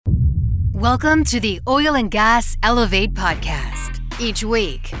Welcome to the Oil and Gas Elevate podcast. Each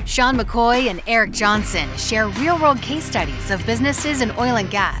week, Sean McCoy and Eric Johnson share real-world case studies of businesses in oil and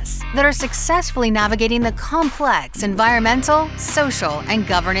gas that are successfully navigating the complex environmental, social, and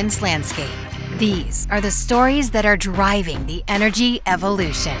governance landscape. These are the stories that are driving the energy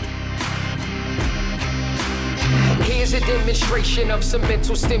evolution. Here's a demonstration of some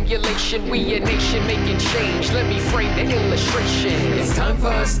mental stimulation. We a nation making change. Let me frame the illustration. It's time for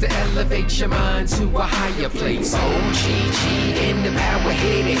us to elevate your mind to a higher place. OGG in the power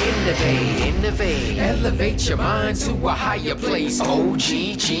here to innovate. Elevate your mind to a higher place.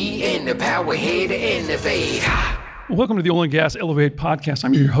 OGG in the power here to innovate. Welcome to the Oil and Gas Elevate podcast.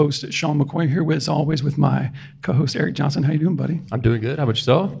 I'm your host, Sean McCoy, here as always with my co-host, Eric Johnson. How you doing, buddy? I'm doing good. How about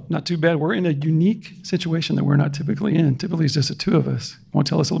yourself? Not too bad. We're in a unique situation that we're not typically in. Typically, it's just the two of us. Want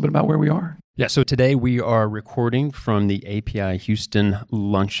to tell us a little bit about where we are? Yeah, so today we are recording from the API Houston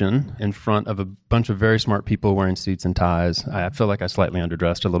luncheon in front of a bunch of very smart people wearing suits and ties. I feel like I slightly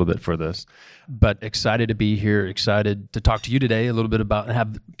underdressed a little bit for this, but excited to be here, excited to talk to you today a little bit about and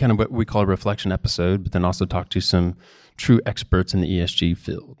have kind of what we call a reflection episode, but then also talk to some true experts in the ESG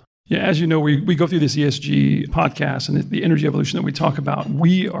field. Yeah, as you know, we go through this ESG podcast and the energy evolution that we talk about.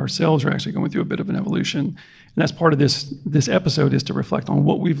 We ourselves are actually going through a bit of an evolution. And that's part of this episode is to reflect on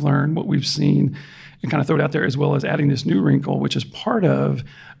what we've learned, what we've seen, and kind of throw it out there, as well as adding this new wrinkle, which is part of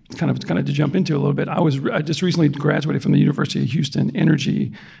kind of to jump into a little bit. I just recently graduated from the University of Houston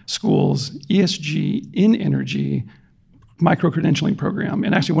Energy School's ESG in Energy micro-credentialing program.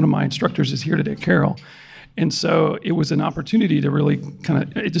 And actually one of my instructors is here today, Carol. And so it was an opportunity to really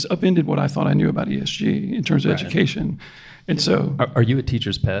it just upended what I thought I knew about ESG in terms of education. And so... Are you a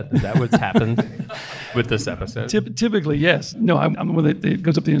teacher's pet? Is that what's happened with this episode? Typically, yes. No, I'm the one that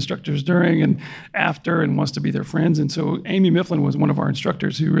goes up to the instructors during and after and wants to be their friends. And so Amy Mifflin was one of our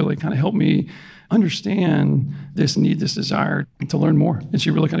instructors who really kind of helped me understand this need, this desire to learn more. And she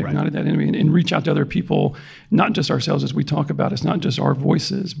really kind of ignited that in me and reach out to other people, not just ourselves as we talk about. It's not just our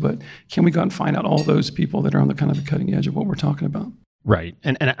voices, but can we go out and find out all those people that are on the kind of the cutting edge of what we're talking about? Right.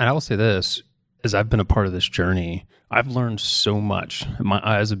 And I will say this, as I've been a part of this journey, I've learned so much. My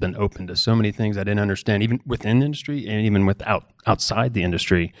eyes have been open to so many things I didn't understand, even within the industry and even outside the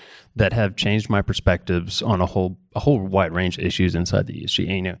industry, that have changed my perspectives on a whole wide range of issues inside the ESG.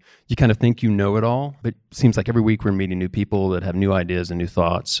 And, you kind of think you know it all, but it seems like every week we're meeting new people that have new ideas and new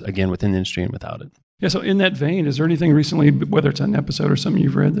thoughts, again, within the industry and without it. Yeah, so in that vein, is there anything recently, whether it's an episode or something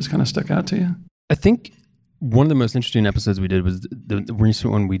you've read that's kind of stuck out to you? I think one of the most interesting episodes we did was the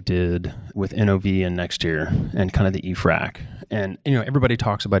recent one we did with NOV and NextYear and kind of the EFRAC. And, everybody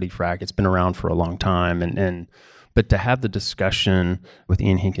talks about EFRAC. It's been around for a long time. But to have the discussion with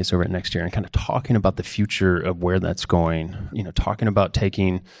Ian Hinkes over at NextYear and kind of talking about the future of where that's going, talking about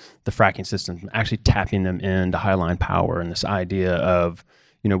taking the fracking systems and actually tapping them into highline power and this idea of,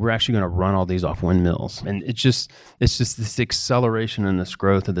 we're actually going to run all these off windmills. And it's just this acceleration and this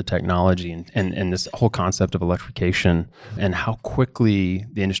growth of the technology and this whole concept of electrification and how quickly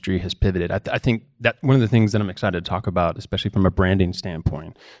the industry has pivoted. I think that one of the things that I'm excited to talk about, especially from a branding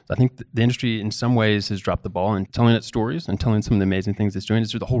standpoint, I think the industry in some ways has dropped the ball in telling its stories and telling some of the amazing things it's doing.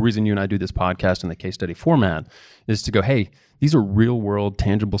 It's the whole reason you and I do this podcast in the case study format is to go, hey, these are real world,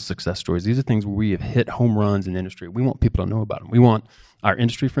 tangible success stories. These are things where we have hit home runs in the industry. We want people to know about them. We want our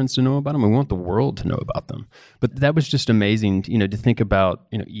industry friends to know about them. We want the world to know about them. But that was just amazing, to think about,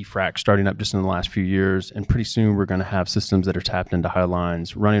 EFRAC starting up just in the last few years. And pretty soon we're going to have systems that are tapped into high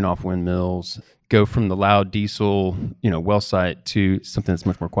lines, running off windmills, go from the loud diesel, well site to something that's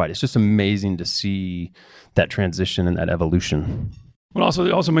much more quiet. It's just amazing to see that transition and that evolution. Well,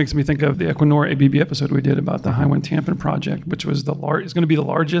 it also makes me think of the Equinor ABB episode we did about the Hywind Tampen project, which was it's going to be the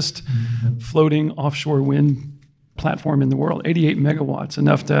largest floating offshore wind platform in the world, 88 megawatts,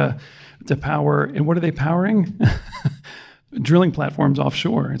 enough to power. And what are they powering? Drilling platforms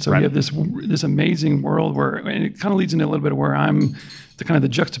offshore. And so we have this amazing world and it kind of leads into a little bit of where I'm the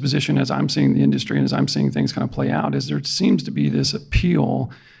juxtaposition as I'm seeing the industry and as I'm seeing things kind of play out is there seems to be this appeal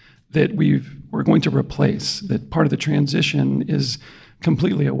that we're going to replace, that part of the transition is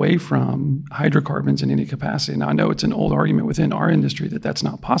completely away from hydrocarbons in any capacity. Now, I know it's an old argument within our industry that that's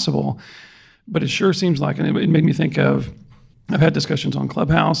not possible, but it sure seems like, and it made me think of, I've had discussions on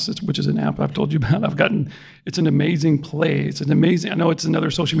Clubhouse, which is an app I've told you about. It's an amazing place. I know it's another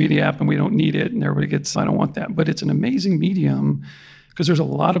social media app and we don't need it and everybody I don't want that, but it's an amazing medium because there's a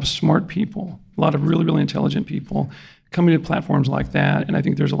lot of smart people, a lot of really, really intelligent people coming to platforms like that. And I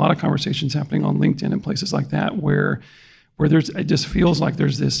think there's a lot of conversations happening on LinkedIn and places like that where it just feels like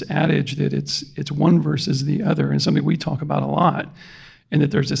there's this adage that it's one versus the other, and something we talk about a lot and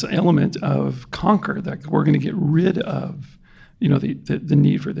that there's this element of conquer, that we're going to get rid of, the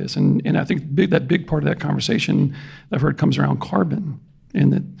need for this. And I think that big part of that conversation that I've heard comes around carbon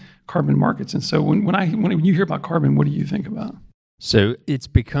and the carbon markets. And so when you hear about carbon, what do you think about? So it's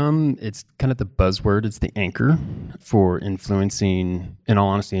kind of the buzzword. It's the anchor for influencing, in all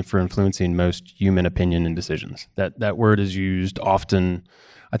honesty, for influencing most human opinion and decisions. That word is used often,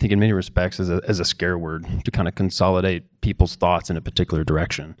 I think in many respects, as a scare word to kind of consolidate people's thoughts in a particular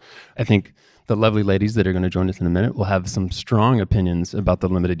direction. I think the lovely ladies that are going to join us in a minute will have some strong opinions about the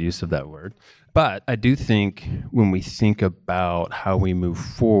limited use of that word. But I do think when we think about how we move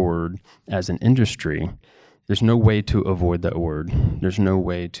forward as an industry, there's no way to avoid that word. There's no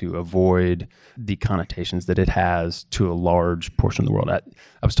way to avoid the connotations that it has to a large portion of the world. I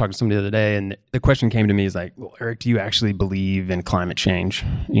was talking to somebody the other day, and the question came to me is like, well, Eric, do you actually believe in climate change?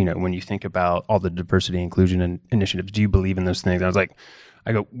 When you think about all the diversity, inclusion, and initiatives, do you believe in those things? And I was like,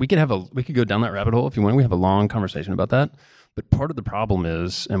 we could go down that rabbit hole if you want. We have a long conversation about that. But part of the problem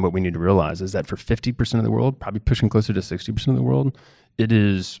is, and what we need to realize is that for 50% of the world, probably pushing closer to 60% of the world, it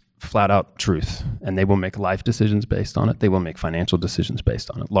is flat out truth, and they will make life decisions based on it. They will make financial decisions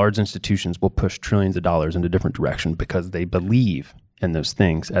based on it. Large institutions will push trillions of dollars in a different direction because they believe in those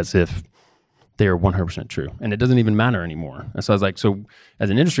things as if they are 100% true, and it doesn't even matter anymore. And so I was like, so as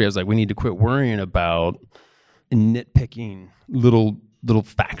an industry, I was like, we need to quit worrying about nitpicking little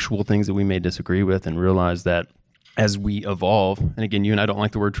factual things that we may disagree with, and realize that as we evolve, and again, you and I don't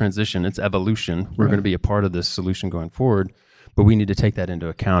like the word transition, it's evolution. We're going to be a part of this solution going forward. But we need to take that into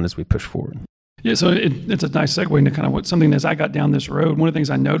account as we push forward. Yeah, so it's a nice segue into kind of something as I got down this road. One of the things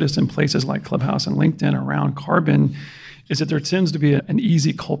I noticed in places like Clubhouse and LinkedIn around carbon is that there tends to be an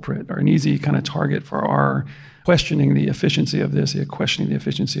easy culprit or an easy kind of target for our questioning the efficiency of this, questioning the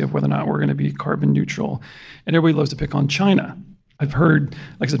efficiency of whether or not we're going to be carbon neutral. And everybody loves to pick on China. I've heard,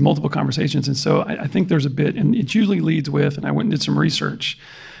 like I said, multiple conversations. And so I think there's a bit, and it usually leads with, and I went and did some research,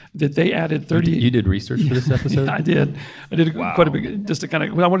 that they added 30. You did research for this episode? Yeah, I did. Quite a bit, just to kind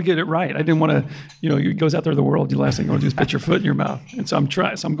of, I want to get it right. I didn't want to, it goes out there to the world, the last thing you want to do is put your foot in your mouth. And so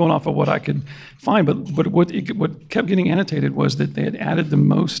I'm going off of what I could find. But what kept getting annotated was that they had added the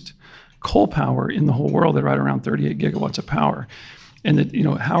most coal power in the whole world at right around 38 gigawatts of power. And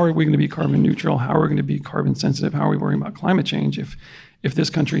that, how are we going to be carbon neutral? How are we going to be carbon sensitive? How are we worrying about climate change if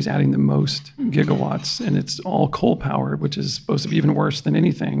this country is adding the most gigawatts and it's all coal power, which is supposed to be even worse than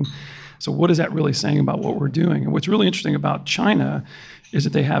anything? So what is that really saying about what we're doing? And what's really interesting about China is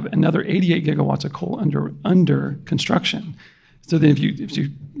that they have another 88 gigawatts of coal under construction. So then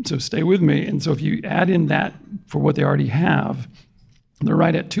so stay with me. And so if you add in that for what they already have, they're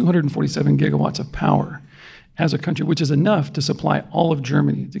right at 247 gigawatts of power as a country, which is enough to supply all of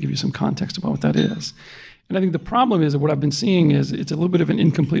Germany, to give you some context about what that is. And I think the problem is that what I've been seeing is it's a little bit of an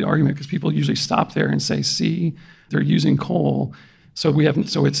incomplete argument, because people usually stop there and say, see, they're using coal. So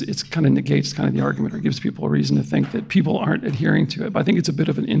it's kind of negates kind of the argument, or gives people a reason to think that people aren't adhering to it. But I think it's a bit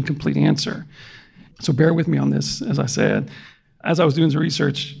of an incomplete answer. So bear with me on this. As I said, as I was doing some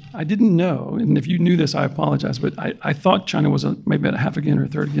research, I didn't know, and if you knew this, I apologize, but I thought China was maybe about a half again or a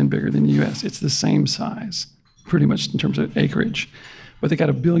third again bigger than the US. It's the same size, pretty much in terms of acreage, but they got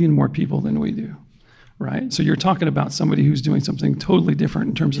 1 billion more people than we do. Right? So you're talking about somebody who's doing something totally different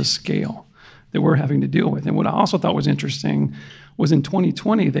in terms of scale that we're having to deal with. And what I also thought was interesting was in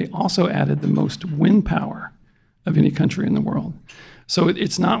 2020, they also added the most wind power of any country in the world. So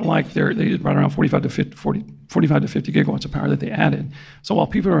it's not like they did right around 45 to 50 gigawatts of power that they added. So while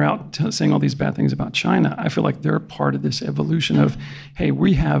people are out saying all these bad things about China, I feel like they're part of this evolution of, hey,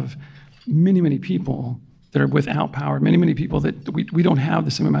 we have many, many people that are without power, many people that we don't have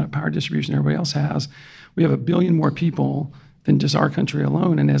the same amount of power distribution everybody else has. We have 1 billion more people than just our country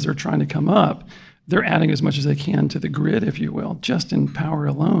alone. And as they're trying to come up, they're adding as much as they can to the grid, if you will, just in power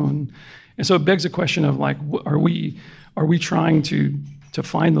alone. And so it begs the question of, like, are we trying to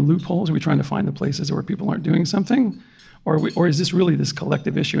find the loopholes? Are we trying to find the places where people aren't doing something? Or is this really this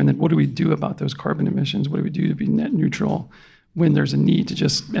collective issue? And then what do we do about those carbon emissions? What do we do to be net neutral when there's a need to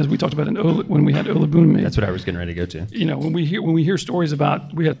just, as we talked about when we had Ola Boonmee? That's what I was getting ready to go to. When we hear stories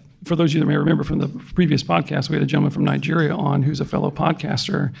about, for those of you that may remember from the previous podcast, we had a gentleman from Nigeria on who's a fellow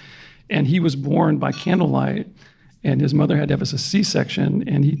podcaster, and he was born by candlelight, and his mother had to have a C-section,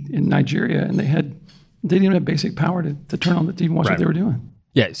 and in Nigeria, and they didn't even have basic power to turn on the TV and watch what they were doing.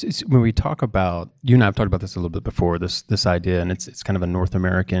 Yeah, when we talk about, you and I have talked about this a little bit before, this idea, and it's kind of a North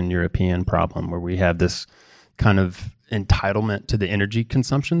American, European problem where we have this kind of entitlement to the energy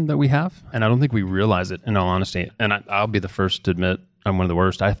consumption that we have. And I don't think we realize it, in all honesty. And I'll be the first to admit, I'm one of the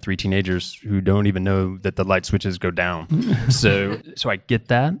worst. I have 3 teenagers who don't even know that the light switches go down. So I get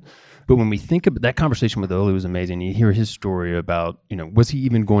that. But when we think about that conversation with Olu was amazing. You hear his story about, was he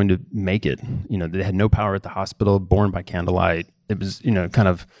even going to make it? They had no power at the hospital, born by candlelight. It was, kind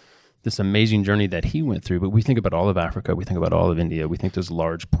of this amazing journey that he went through. But we think about all of Africa. We think about all of India. We think those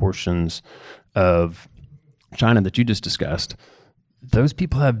large portions of China that you just discussed. Those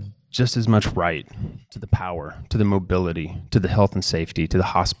people have just as much right to the power, to the mobility, to the health and safety, to the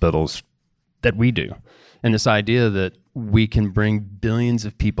hospitals that we do. And this idea that we can bring billions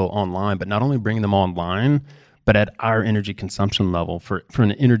of people online, but not only bring them online, but at our energy consumption level for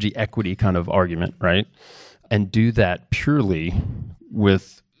an energy equity kind of argument, right? And do that purely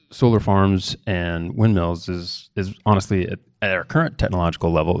with solar farms and windmills is honestly at our current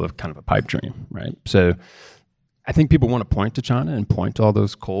technological level of kind of a pipe dream, right? So I think people want to point to China and point to all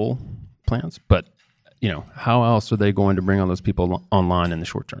those coal plants, but how else are they going to bring all those people online in the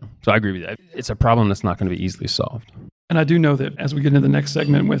short term? So I agree with that. It's a problem that's not going to be easily solved. And I do know that as we get into the next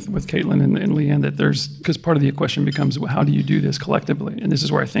segment with Caitlin and Leanne, that because part of the question becomes, well, how do you do this collectively? And this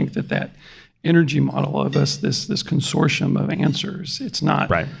is where I think that energy model of us, this consortium of answers, it's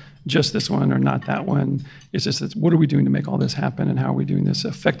not just this one or not that one. It's just what are we doing to make all this happen, and how are we doing this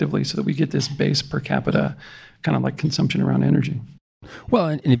effectively so that we get this base per capita kind of like consumption around energy? Well,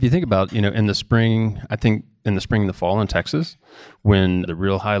 and if you think about, in the spring, I think in the spring and the fall in Texas, when the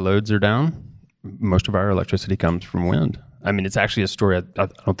real high loads are down, most of our electricity comes from wind. I mean, it's actually a story I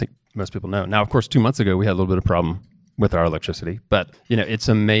don't think most people know. Now, of course, 2 months ago, we had a little bit of problem with our electricity, but, it's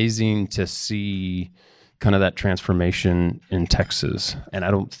amazing to see kind of that transformation in Texas. And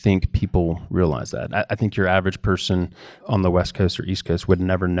I don't think people realize that. I think your average person on the West Coast or East Coast would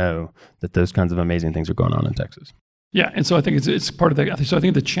never know that those kinds of amazing things are going on in Texas. Yeah, and so I think it's part of that. So I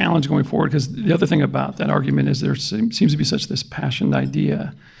think the challenge going forward, because the other thing about that argument is there seems to be such this passionate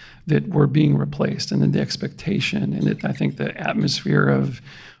idea that we're being replaced, and then the expectation, and I think the atmosphere of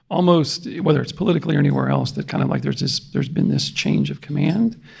almost, whether it's politically or anywhere else, that kind of like there's been this change of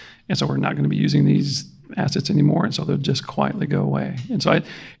command, and so we're not going to be using these assets anymore, and so they'll just quietly go away. And so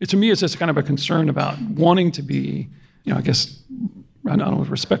to me, it's just kind of a concern about wanting to be, I guess, I don't know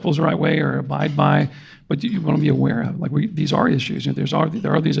if respectful is the right way or abide by, but you want to be aware of, like, these are issues.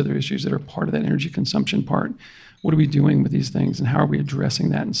 There are these other issues that are part of that energy consumption part. What are we doing with these things, and how are we addressing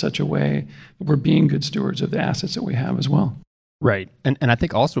that in such a way that we're being good stewards of the assets that we have as well? Right. And I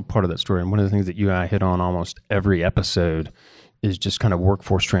think also part of that story, and one of the things that you and I hit on almost every episode, is just kind of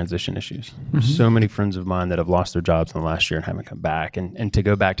workforce transition issues. Mm-hmm. So many friends of mine that have lost their jobs in the last year and haven't come back. And to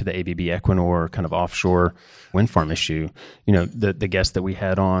go back to the ABB Equinor kind of offshore wind farm issue, the guest that we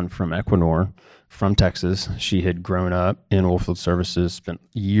had on from Equinor, from Texas, she had grown up in oilfield services, spent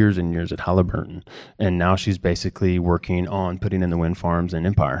years and years at Halliburton, and now she's basically working on putting in the wind farms in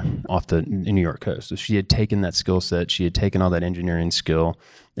Empire off the New York coast. So she had taken that skill set, she had taken all that engineering skill,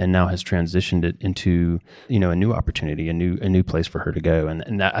 and now has transitioned it into, a new opportunity, a new place for her to go.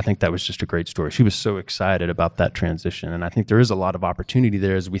 And that, I think that was just a great story. She was so excited about that transition. And I think there is a lot of opportunity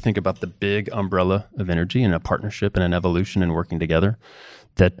there as we think about the big umbrella of energy and a partnership and an evolution and working together.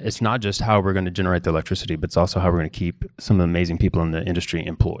 That it's not just how we're going to generate the electricity, but it's also how we're going to keep some of the amazing people in the industry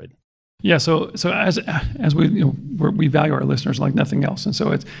employed. Yeah. So as we we value our listeners like nothing else, and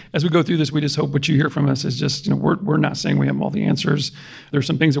so as we go through this, we just hope what you hear from us is just we're not saying we have all the answers. There's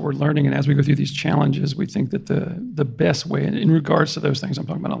some things that we're learning, and as we go through these challenges, we think that the best way in regards to those things I'm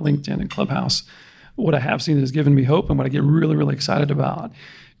talking about on LinkedIn and Clubhouse, what I have seen has given me hope, and what I get really, really excited about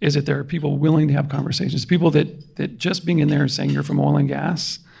is that there are people willing to have conversations, people that just being in there and saying you're from oil and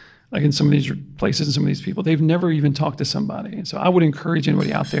gas, like in some of these places and some of these people, they've never even talked to somebody. And so I would encourage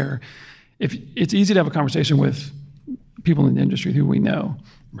anybody out there, if it's easy to have a conversation with people in the industry who we know,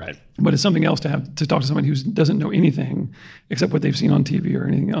 right? But it's something else to talk to somebody who doesn't know anything except what they've seen on TV or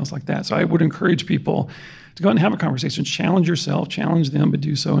anything else like that. So I would encourage people to go out and have a conversation, challenge yourself, challenge them, but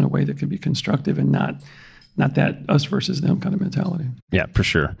do so in a way that can be constructive and not that us versus them kind of mentality. Yeah, for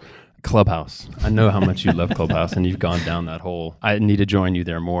sure. Clubhouse. I know how much you love Clubhouse, and you've gone down that hole. I need to join you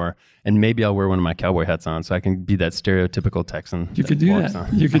there more, and maybe I'll wear one of my cowboy hats on so I can be that stereotypical Texan. You could do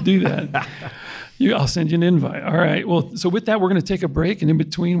that. You could do that. I'll send you an invite. All right. Well, so with that, we're going to take a break, and in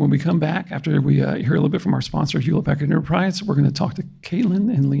between, when we come back, after we hear a little bit from our sponsor, Hewlett Packard Enterprise, we're going to talk to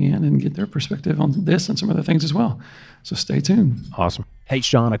Caitlin and Leanne and get their perspective on this and some other things as well. So stay tuned. Awesome. Hey,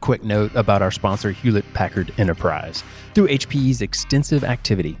 Sean, a quick note about our sponsor, Hewlett Packard Enterprise. Through HPE's extensive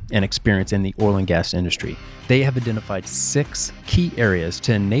activity and experience in the oil and gas industry, they have identified 6 key areas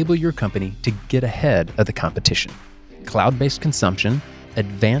to enable your company to get ahead of the competition: cloud-based consumption,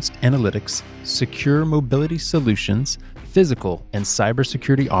 advanced analytics, secure mobility solutions, physical and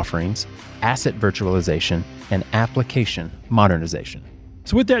cybersecurity offerings, asset virtualization, and application modernization.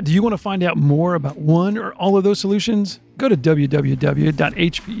 So with that, do you want to find out more about one or all of those solutions? Go to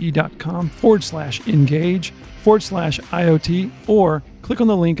www.hpe.com/engage/IoT or click on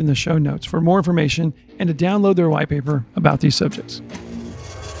the link in the show notes for more information and to download their white paper about these subjects.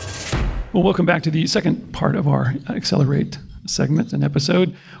 Well, welcome back to the second part of our Accelerate segment and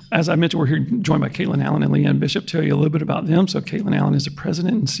episode. As I mentioned, we're here joined by Caitlin Allen and Leanne Bishop to tell you a little bit about them. So Caitlin Allen is the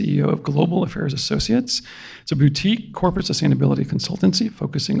president and CEO of Global Affairs Associates. It's a boutique corporate sustainability consultancy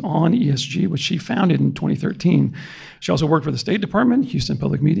focusing on ESG, which she founded in 2013. She also worked for the State Department, Houston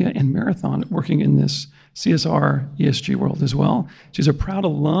Public Media, and Marathon, working in this CSR ESG world as well. She's a proud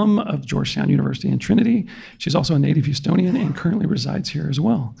alum of Georgetown University and Trinity. She's also a native Houstonian and currently resides here as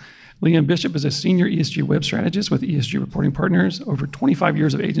well. Leanne Bishop is a senior ESG web strategist with ESG Reporting Partners, over 25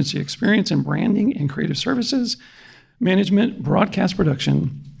 years of agency experience in branding and creative services, management, broadcast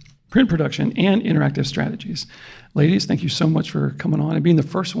production, print production, and interactive strategies. Ladies, thank you so much for coming on and being the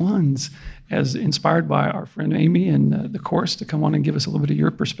first ones, as inspired by our friend Amy and the course, to come on and give us a little bit of your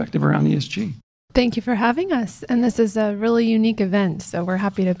perspective around ESG. Thank you for having us. And this is a really unique event, so we're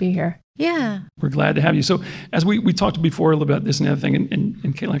happy to be here. Yeah. We're glad to have you. So as we talked before a little bit about this and the other thing, and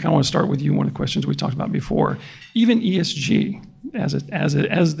Caitlin, I kind of want to start with you. One of the questions we talked about before, even ESG as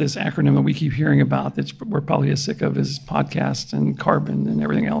this acronym that we keep hearing about, that we're probably as sick of as podcasts and carbon and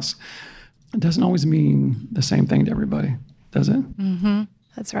everything else, it doesn't always mean the same thing to everybody, does it? Mm-hmm.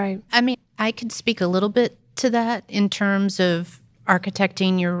 That's right. I mean, I could speak a little bit to that in terms of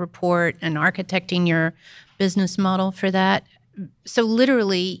architecting your report and architecting your business model for that. So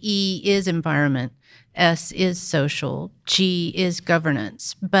literally, E is environment, S is social, G is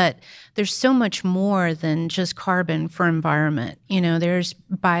governance. But there's so much more than just carbon for environment. You know, there's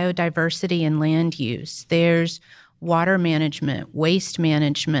biodiversity and land use. There's water management, waste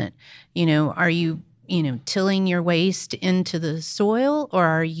management. You know, are you tilling your waste into the soil, or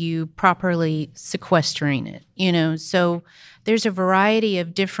are you properly sequestering it? You know, so there's a variety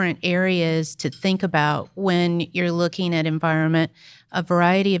of different areas to think about when you're looking at environment, a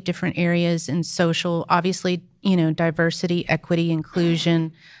variety of different areas in social, obviously, diversity, equity,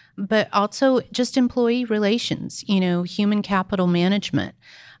 inclusion, but also just employee relations, human capital management.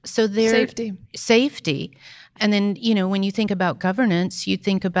 So safety. And then, when you think about governance, you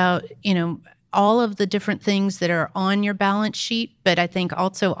think about, all of the different things that are on your balance sheet, but I think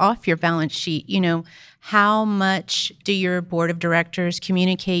also off your balance sheet. How much do your board of directors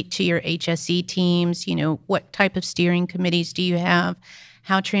communicate to your HSE teams? What type of steering committees do you have?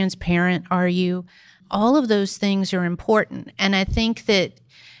 How transparent are you? All of those things are important. And I think that,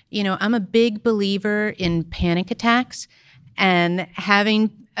 I'm a big believer in panic attacks, and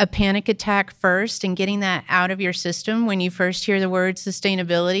having a panic attack first and getting that out of your system when you first hear the word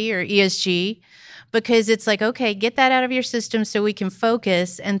sustainability or ESG, because it's like, okay, get that out of your system so we can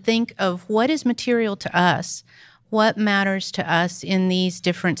focus and think of what is material to us, what matters to us in these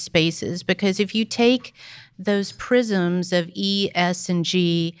different spaces. Because if you take those prisms of E, S, and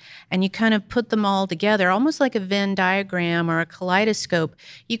G, and you kind of put them all together, almost like a Venn diagram or a kaleidoscope,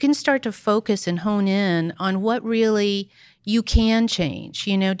 you can start to focus and hone in on what really you can change.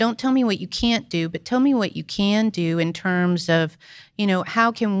 Don't tell me what you can't do, but tell me what you can do in terms of,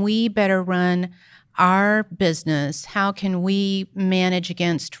 how can we better run our business? How can we manage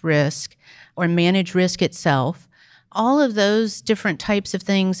against risk or manage risk itself? All of those different types of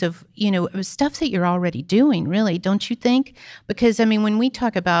things of, stuff that you're already doing, really, don't you think? Because, when we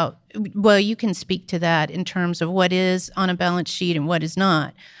talk about, well, you can speak to that in terms of what is on a balance sheet and what is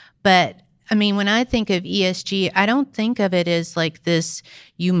not. But when I think of ESG, I don't think of it as like this,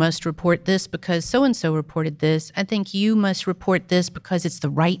 you must report this because so-and-so reported this. I think you must report this because it's the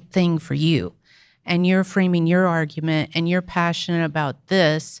right thing for you. And you're framing your argument and you're passionate about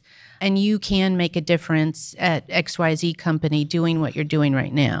this, and you can make a difference at XYZ company doing what you're doing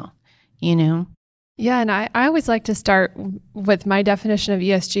right now, Yeah, and I always like to start with my definition of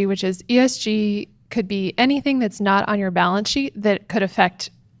ESG, which is ESG could be anything that's not on your balance sheet that could affect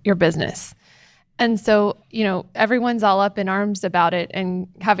your business. And so, everyone's all up in arms about it and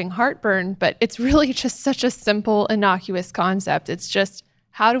having heartburn, but it's really just such a simple, innocuous concept. It's just,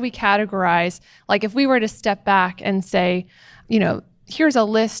 how do we categorize? Like if we were to step back and say, here's a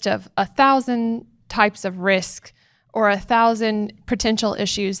list of 1,000 types of risk or 1,000 potential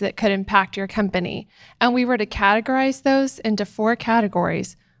issues that could impact your company, and we were to categorize those into 4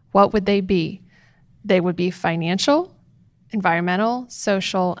 categories, what would they be? They would be financial, environmental,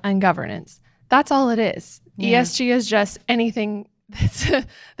 social, and governance. That's all it is. Yeah. ESG is just anything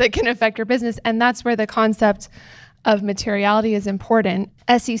that can affect your business. And that's where the concept of materiality is important.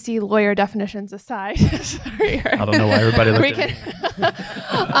 SEC lawyer definitions aside. Sorry, I don't know why everybody looked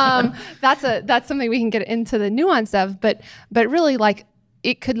at me. That's something we can get into the nuance of, but really, like,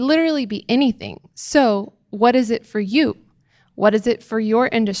 it could literally be anything. So what is it for you? What is it for your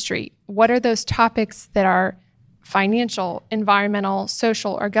industry? What are those topics that are financial, environmental,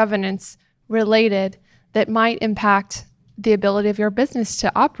 social, or governance related that might impact the ability of your business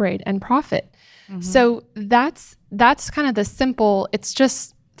to operate and profit? So that's kind of the simple, it's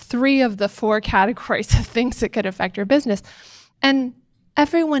just 3 of the 4 categories of things that could affect your business. And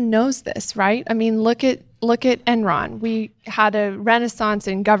everyone knows this, right? I mean, look at Enron. We had a renaissance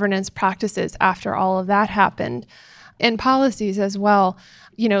in governance practices after all of that happened, and policies as well.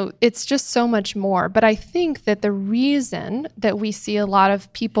 You know, it's just so much more. But I think that the reason that we see a lot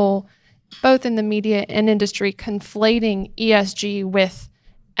of people, both in the media and industry, conflating ESG with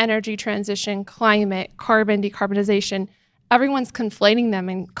energy transition, climate, carbon decarbonization, everyone's conflating them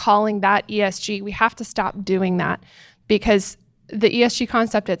and calling that ESG. We have to stop doing that, because the ESG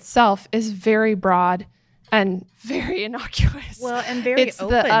concept itself is very broad and very innocuous. Well, and very it's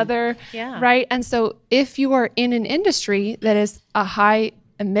open. The other, right? And so if you are in an industry that is a high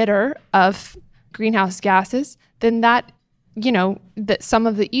emitter of greenhouse gases, then that, you know, that some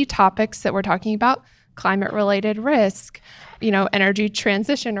of the E topics that we're talking about, climate-related risk, you know, energy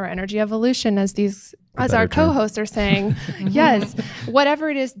transition or energy evolution, as our co-hosts are saying, yes, whatever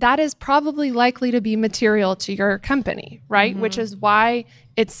it is, that is probably likely to be material to your company, right? Which is why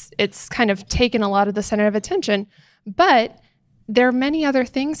it's kind of taken a lot of the center of attention. But there are many other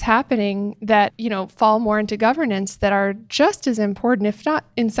things happening that, you know, fall more into governance that are just as important, if not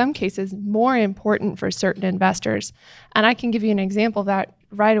in some cases more important for certain investors. And I can give you an example of that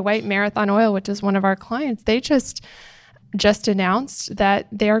right away. Marathon Oil, which is one of our clients, they just announced that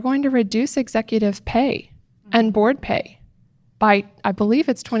they are going to reduce executive pay and board pay by, I believe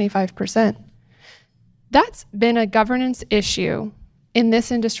it's 25%. That's been a governance issue in this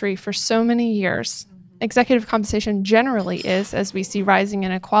industry for so many years. Executive compensation generally is, as we see rising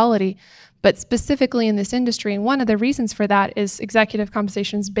inequality, but specifically in this industry. And one of the reasons for that is executive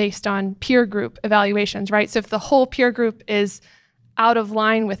compensation is based on peer group evaluations, right? So if the whole peer group is out of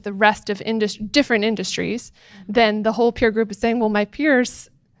line with the rest of different industries, then the whole peer group is saying, well, my peers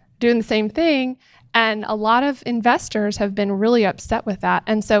doing the same thing. And a lot of investors have been really upset with that.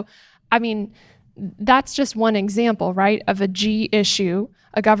 And so, I mean, that's just one example, right, of a G issue,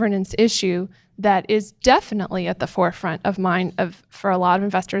 a governance issue that is definitely at the forefront of mind for a lot of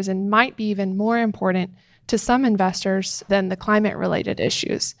investors, and might be even more important to some investors than the climate-related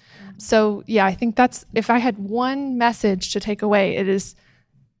issues. So yeah, I think that's, if I had one message to take away, it is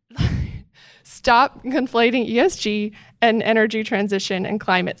stop conflating ESG and energy transition and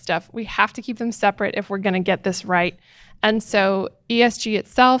climate stuff. We have to keep them separate if we're going to get this right. And so ESG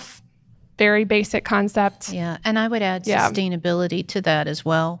itself, very basic concept. Yeah, and I would add sustainability to that as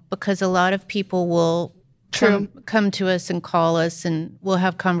well, because a lot of people will come to us and call us, and we'll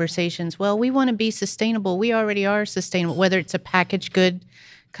have conversations. Well, we want to be sustainable. We already are sustainable, whether it's a packaged good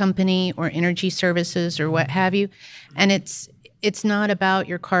company or energy services or what have you. And it's not about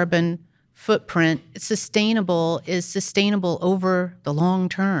your carbon footprint. Sustainable is sustainable over the long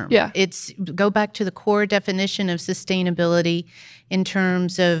term. Yeah. It's go back to the core definition of sustainability in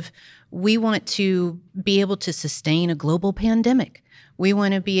terms of, we want to be able to sustain a global pandemic. We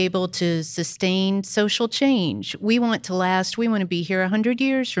want to be able to sustain social change. We want to last. We want to be here 100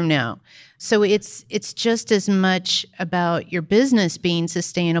 years from now. So it's just as much about your business being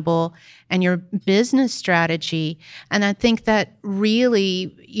sustainable and your business strategy. And I think that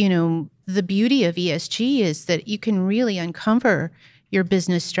really, you know, the beauty of ESG is that you can really uncover your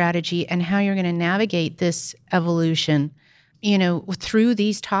business strategy and how you're going to navigate this evolution, you know, through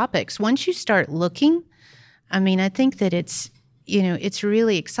these topics. Once you start looking, I mean, I think that it's, you know, it's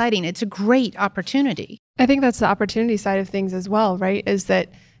really exciting. It's a great opportunity. I think that's the opportunity side of things as well, right? Is that,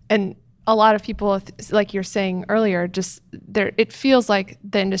 and a lot of people, like you're saying earlier, just there, it feels like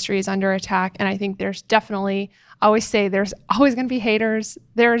the industry is under attack. And I think there's definitely, I always say there's always going to be haters.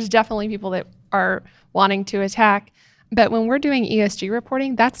 There's definitely people that are wanting to attack. But when we're doing ESG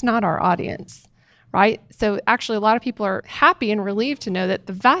reporting, that's not our audience, right? So actually, a lot of people are happy and relieved to know that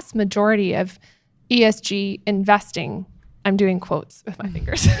the vast majority of ESG investing, I'm doing quotes with my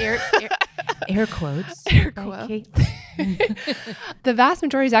fingers. Air quotes. Air quotes. The vast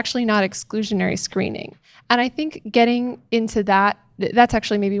majority is actually not exclusionary screening. And I think getting into that, that's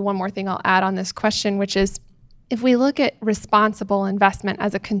actually maybe one more thing I'll add on this question, which is if we look at responsible investment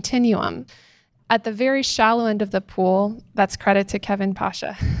as a continuum, at the very shallow end of the pool, that's credit to Kevin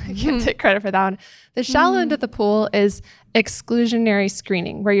Pasha. I can't take credit for that one. The shallow end of the pool is exclusionary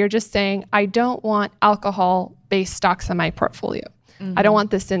screening, where you're just saying, I don't want alcohol-based stocks in my portfolio. I don't want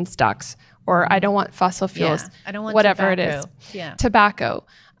the sin stocks, or I don't want fossil fuels. I don't want whatever tobacco. it is. Yeah. Tobacco,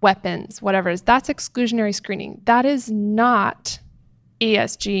 weapons, whatever it is. That's exclusionary screening. That is not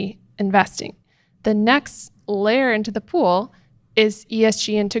ESG investing. The next layer into the pool is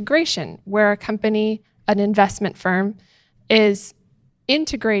ESG integration, where a company, an investment firm, is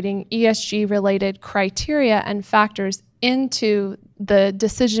integrating ESG-related criteria and factors into the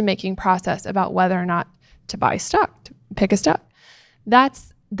decision-making process about whether or not to buy stock, to pick a stock.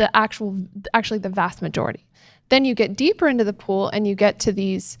 That's actually the vast majority. Then you get deeper into the pool and you get to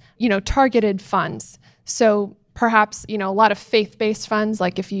these, targeted funds. So perhaps, a lot of faith-based funds,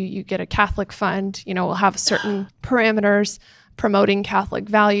 like if you get a Catholic fund, will have certain parameters promoting Catholic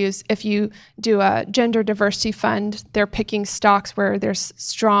values. If you do a gender diversity fund, they're picking stocks where there's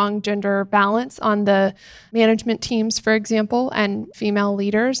strong gender balance on the management teams, for example, and female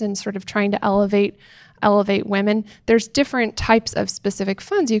leaders, and sort of trying to elevate women. There's different types of specific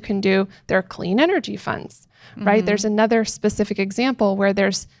funds you can do. There are clean energy funds, right? There's another specific example where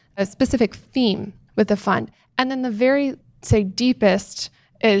there's a specific theme with the fund. And then the very, deepest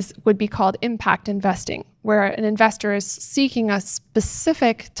would be called impact investing, where an investor is seeking a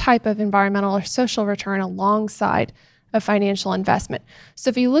specific type of environmental or social return alongside a financial investment. So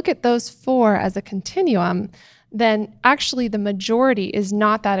if you look at those four as a continuum, then actually the majority is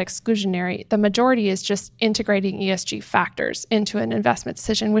not that exclusionary. The majority is just integrating ESG factors into an investment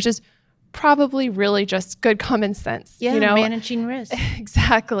decision, which is probably really just good common sense. Yeah, managing risk.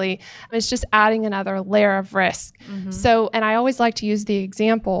 Exactly. It's just adding another layer of risk. So, and I always like to use the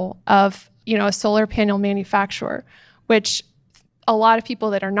example of, a solar panel manufacturer, which a lot of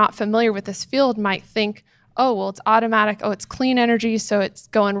people that are not familiar with this field might think, oh, well, it's automatic. Oh, it's clean energy. So it's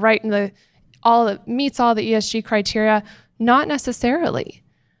going right in meets all the ESG criteria. Not necessarily,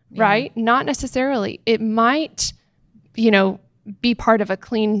 right? Not necessarily. It might, be part of a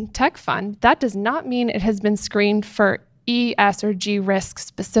clean tech fund. That does not mean it has been screened for E, S, or G risk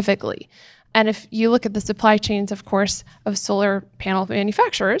specifically. And if you look at the supply chains, of course, of solar panel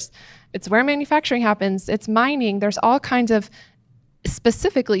manufacturers, it's where manufacturing happens, it's mining, there's all kinds of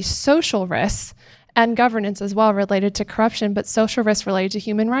specifically social risks and governance as well related to corruption, but social risks related to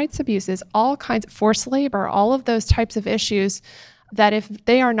human rights abuses, all kinds of forced labor, all of those types of issues that if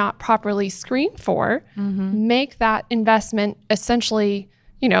they are not properly screened for, make that investment essentially,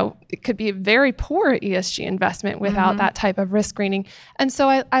 it could be a very poor ESG investment without that type of risk screening. And so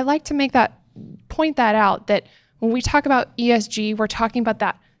I like to point that out, that when we talk about ESG, we're talking about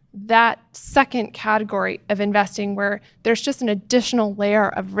that second category of investing where there's just an additional layer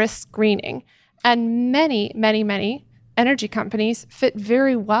of risk screening. And many, many, many energy companies fit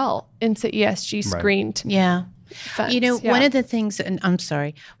very well into ESG screened. Yeah. Funds. One of the things, and I'm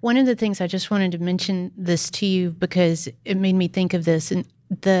sorry, I just wanted to mention this to you because it made me think of this. And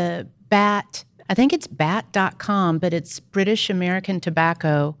the BAT, I think it's BAT.com, but it's British American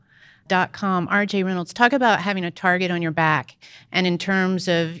Tobacco.com. RJ Reynolds, talk about having a target on your back. And in terms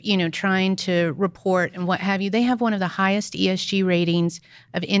of, trying to report and what have you, they have one of the highest ESG ratings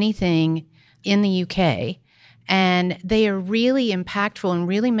of anything in the UK. And they are really impactful and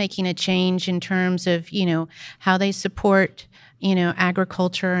really making a change in terms of, how they support,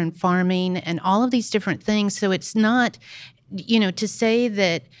 agriculture and farming and all of these different things. So it's not, to say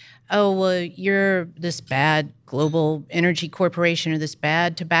that, oh, well, you're this bad global energy corporation or this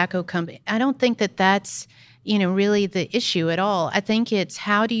bad tobacco company. I don't think that that's, really the issue at all. I think it's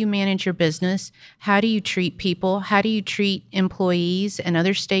how do you manage your business? How do you treat people? How do you treat employees and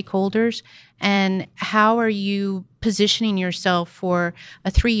other stakeholders? And how are you positioning yourself for a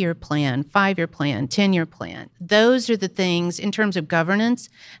 3-year plan, 5-year plan, 10-year plan? Those are the things in terms of governance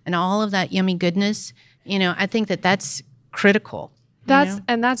and all of that yummy goodness. I think that that's critical.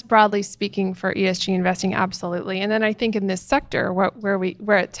 And that's broadly speaking for ESG investing, absolutely. And then I think in this sector,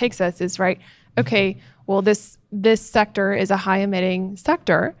 where it takes us is right. Okay, well, this sector is a high emitting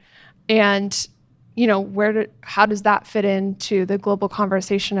sector, and how does that fit into the global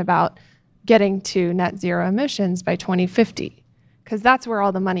conversation about getting to net zero emissions by 2050? Because that's where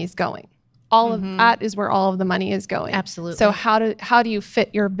all the money is going. All of that is where all of the money is going. Absolutely. So how do you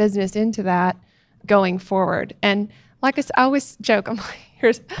fit your business into that going forward? And like I always joke, I'm like,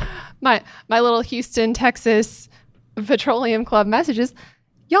 here's my little Houston, Texas Petroleum Club messages.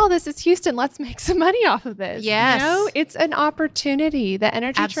 Y'all, this is Houston. Let's make some money off of this. Yes. It's an opportunity. The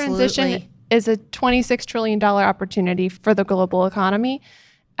energy transition is a $26 trillion opportunity for the global economy.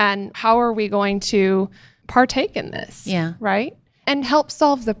 And how are we going to partake in this? Yeah. Right? And help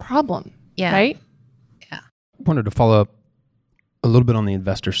solve the problem. Yeah. Right? I wanted to follow up a little bit on the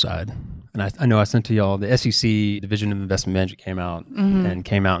investor side. And I know I sent to y'all, the SEC Division of Investment Management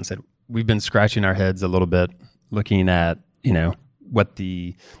came out and said, we've been scratching our heads a little bit, looking at, what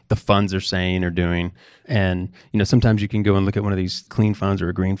the funds are saying or doing. And, sometimes you can go and look at one of these clean funds or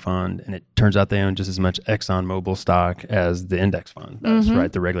a green fund, and it turns out they own just as much ExxonMobil stock as the index fund does,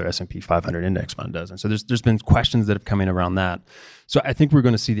 right? The regular S&P 500 index fund does. And so there's been questions that have come in around that. So I think we're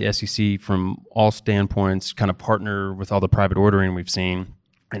going to see the SEC from all standpoints kind of partner with all the private ordering we've seen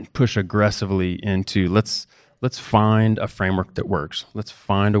and push aggressively into let's find a framework that works. Let's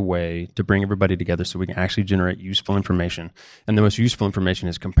find a way to bring everybody together so we can actually generate useful information. And the most useful information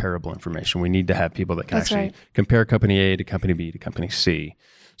is comparable information. We need to have people that can compare company A to company B to company C.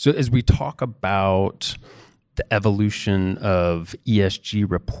 So as we talk about the evolution of ESG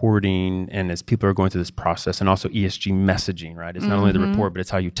reporting, and as people are going through this process, and also ESG messaging, right? It's not only the report, but it's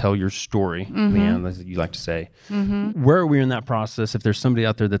how you tell your story, Leanne, as you like to say. Where are we in that process? If there's somebody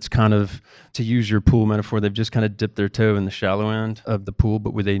out there that's kind of, to use your pool metaphor, they've just kind of dipped their toe in the shallow end of the pool,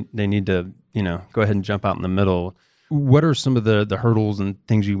 but they need to, go ahead and jump out in the middle. What are some of the hurdles and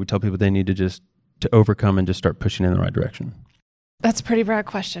things you would tell people they need to overcome and just start pushing in the right direction? That's a pretty broad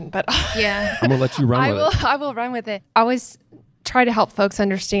question, but Yeah. I'm going to let you run with it. I will run with it. I always try to help folks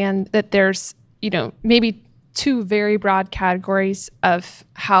understand that there's, maybe two very broad categories of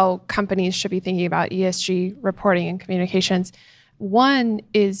how companies should be thinking about ESG reporting and communications. One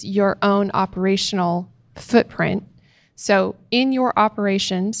is your own operational footprint. So in your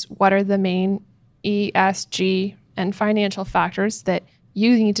operations, what are the main ESG and financial factors that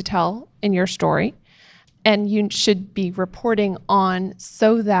you need to tell in your story? And you should be reporting on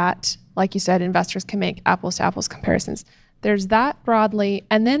so that, like you said, investors can make apples to apples comparisons. There's that broadly.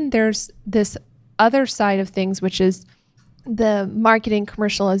 And then there's this other side of things, which is the marketing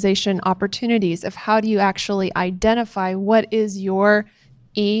commercialization opportunities of how do you actually identify what is your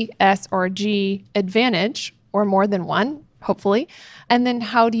E, S, or G advantage, or more than one, hopefully. And then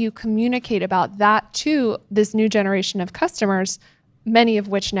how do you communicate about that to this new generation of customers, many of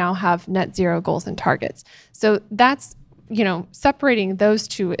which now have net zero goals and targets. So that's, separating those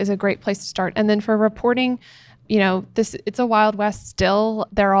two is a great place to start. And then for reporting, it's a Wild West still.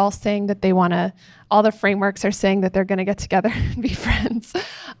 They're all saying that they want to, all the frameworks are saying that they're going to get together and be friends.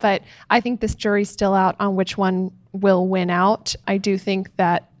 But I think this jury's still out on which one will win out. I do think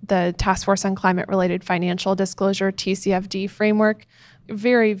that the Task Force on Climate-Related Financial Disclosure, TCFD framework,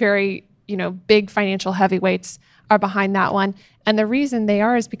 very, very, big financial heavyweights are behind that one. And the reason they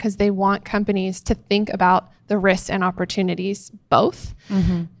are is because they want companies to think about the risks and opportunities both.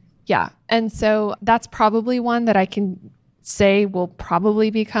 Yeah. And so that's probably one that I can say will probably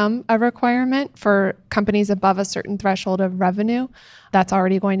become a requirement for companies above a certain threshold of revenue. That's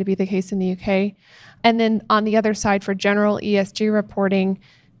already going to be the case in the UK. And then on the other side, for general ESG reporting,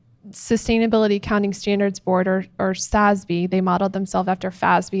 Sustainability Accounting Standards Board, or SASB, they modeled themselves after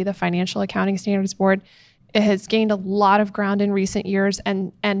FASB, the Financial Accounting Standards Board. It has gained a lot of ground in recent years,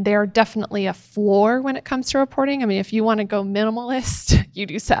 and they're definitely a floor when it comes to reporting. I mean, if you want to go minimalist, you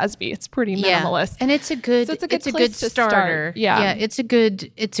do SASB. It's pretty minimalist, and it's a good starter. Yeah, it's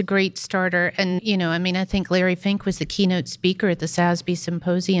a great starter. And I think Larry Fink was the keynote speaker at the SASB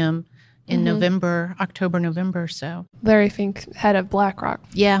symposium in October, November. So Larry Fink, head of BlackRock.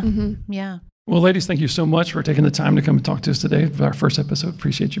 Yeah, Well, ladies, thank you so much for taking the time to come and talk to us today for our first episode.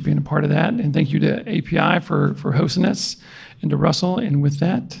 Appreciate you being a part of that. And thank you to API for hosting us, and to Russell. And with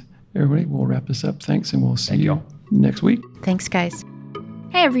that, everybody, we'll wrap this up. Thanks, and we'll see you next week. Thanks, guys.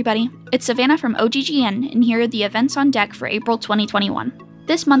 Hey, everybody. It's Savannah from OGGN, and here are the events on deck for April 2021.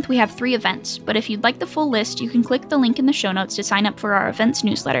 This month we have 3 events, but if you'd like the full list, you can click the link in the show notes to sign up for our events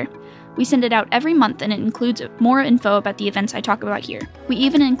newsletter. We send it out every month, and it includes more info about the events I talk about here. We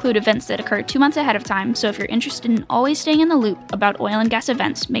even include events that occur 2 months ahead of time, so if you're interested in always staying in the loop about oil and gas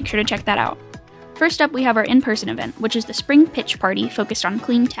events, make sure to check that out. First up, we have our in-person event, which is the Spring Pitch Party focused on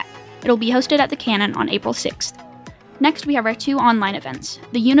clean tech. It'll be hosted at the Cannon on April 6th. Next, we have our 2 online events,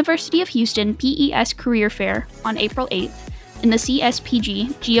 the University of Houston PES Career Fair on April 8th, and the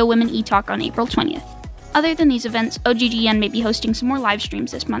CSPG Geo Women E-Talk on April 20th. Other than these events, OGGN may be hosting some more live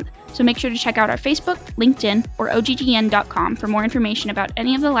streams this month, so make sure to check out our Facebook, LinkedIn, or OGGN.com for more information about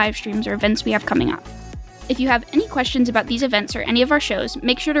any of the live streams or events we have coming up. If you have any questions about these events or any of our shows,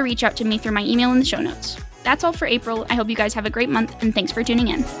 make sure to reach out to me through my email in the show notes. That's all for April. I hope you guys have a great month, and thanks for tuning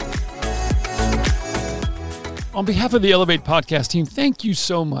in. On behalf of the Elevate podcast team, thank you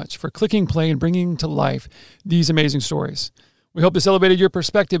so much for clicking play and bringing to life these amazing stories. We hope this elevated your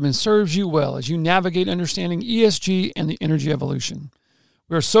perspective and serves you well as you navigate understanding ESG and the energy evolution.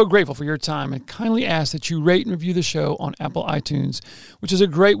 We are so grateful for your time and kindly ask that you rate and review the show on Apple iTunes, which is a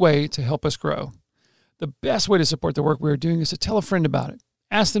great way to help us grow. The best way to support the work we are doing is to tell a friend about it.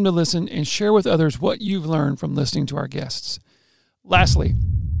 Ask them to listen and share with others what you've learned from listening to our guests. Lastly,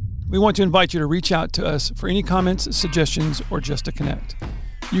 we want to invite you to reach out to us for any comments, suggestions, or just to connect.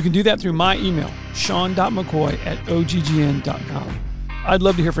 You can do that through my email, sean.mccoy@oggn.com. I'd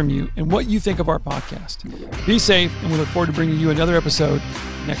love to hear from you and what you think of our podcast. Be safe, and we look forward to bringing you another episode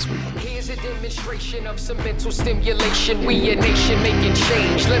next week. Here's a demonstration of some mental stimulation. We a nation making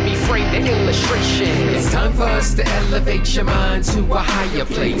change. Let me frame the illustration. It's time for us to elevate your mind to a higher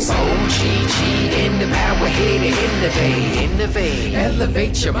place. OGG in the power here to innovate.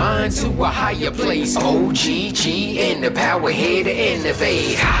 Elevate your mind to a higher place. OGG in the power here to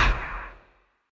innovate. Ha!